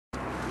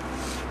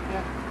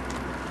Yeah.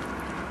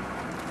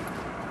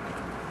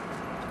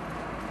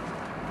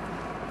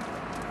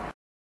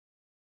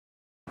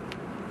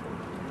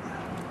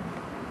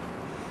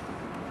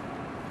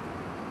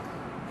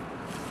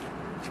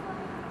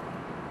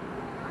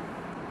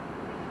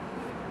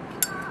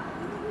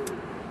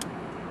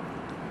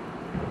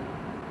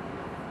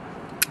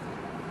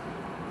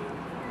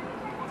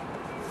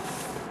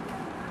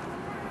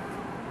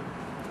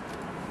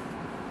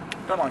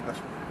 Don't like this.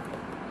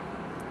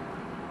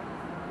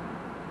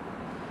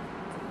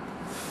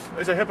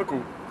 It's a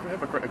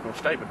hypocritical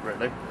statement,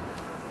 really.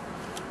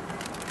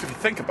 If you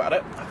think about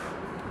it,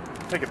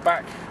 take it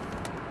back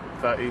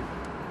 30,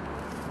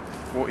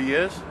 40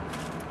 years,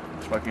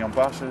 smoking on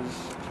buses,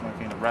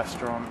 smoking in a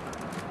restaurant.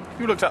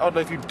 You looked at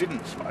oddly if you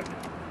didn't smoke.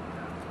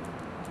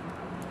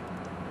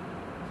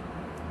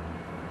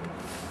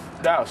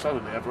 Now,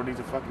 suddenly, everyone needs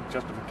a fucking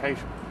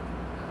justification.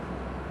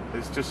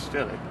 It's just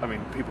silly. I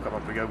mean, people come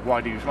up and go, why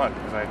do you smoke?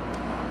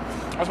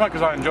 I smoke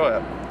because I enjoy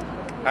it.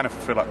 And if I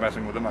feel like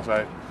messing with them, I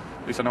say,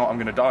 at least I know what I'm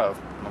going to die of.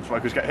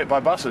 Non-smokers get hit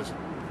by buses.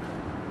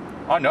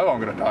 I know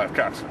I'm going to die of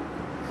cancer.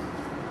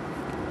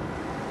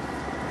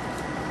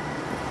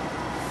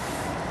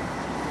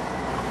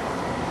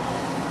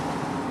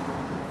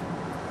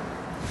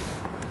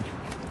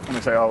 And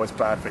they say, oh, it's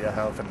bad for your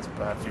health and it's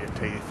bad for your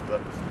teeth, but...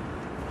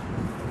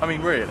 I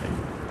mean, really?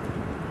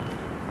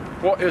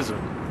 What is it?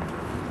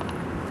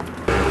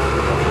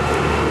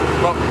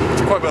 Well,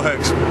 to quote Bill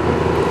Hicks,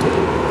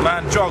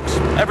 man jogs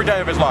every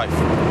day of his life,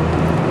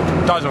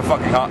 dies of a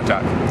fucking heart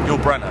attack. Yul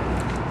Brynner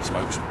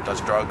smokes,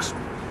 does drugs,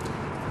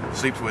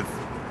 sleeps with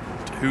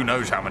who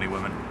knows how many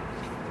women.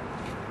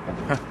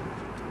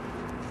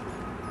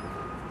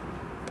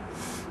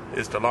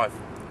 Is to life.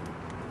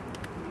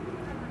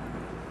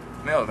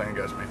 And the other thing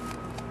that gets me.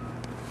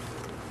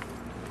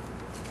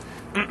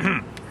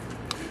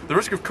 The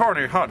risk of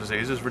coronary heart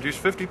disease is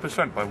reduced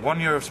 50% by 1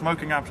 year of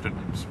smoking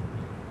abstinence.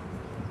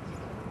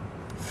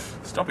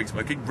 Stopping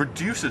smoking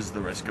reduces the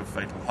risk of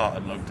fatal heart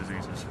and lung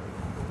diseases.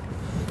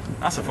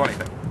 That's a funny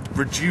thing.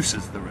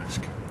 Reduces the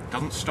risk.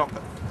 Doesn't stop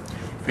it.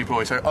 People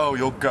always say, oh,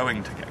 you're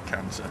going to get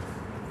cancer.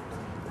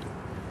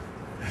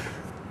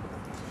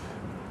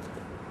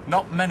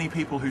 Not many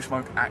people who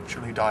smoke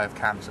actually die of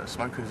cancer.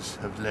 Smokers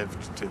have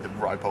lived to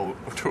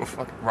a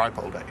fucking ripe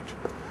old age.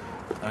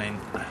 I mean,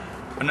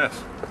 and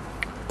this.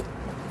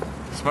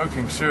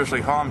 Smoking seriously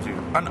harms you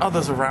and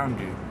others around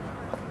you.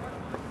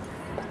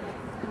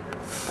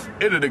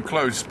 In an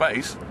enclosed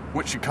space,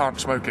 which you can't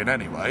smoke in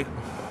anyway.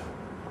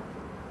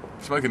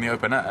 Smoke in the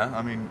open air,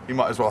 I mean, you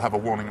might as well have a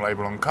warning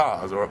label on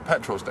cars or at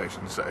petrol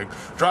stations saying,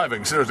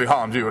 driving seriously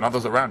harms you and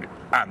others around you,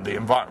 and the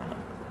environment.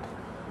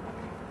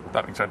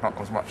 That being said, not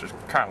as much as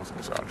cows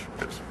and such,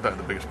 because they're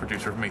the biggest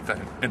producer of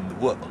methane in the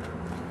world.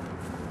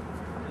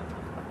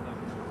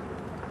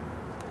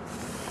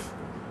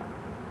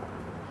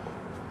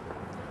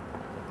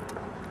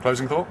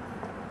 Closing thought?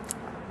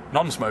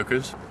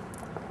 Non-smokers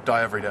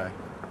die every day.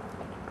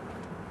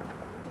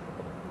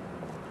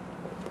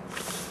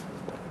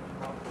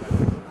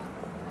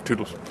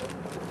 Toodles.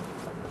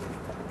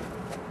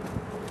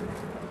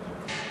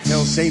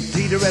 Tell St.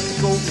 Peter at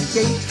the Golden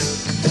Gate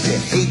that he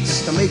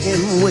hates to make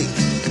him wait,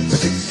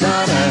 but you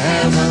gotta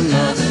have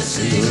another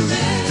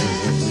cigarette.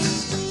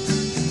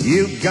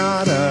 You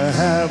gotta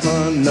have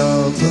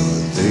another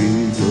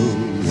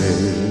cigarette.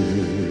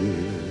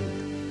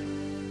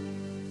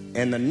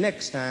 And the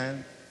next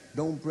time,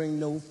 don't bring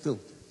no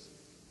filter.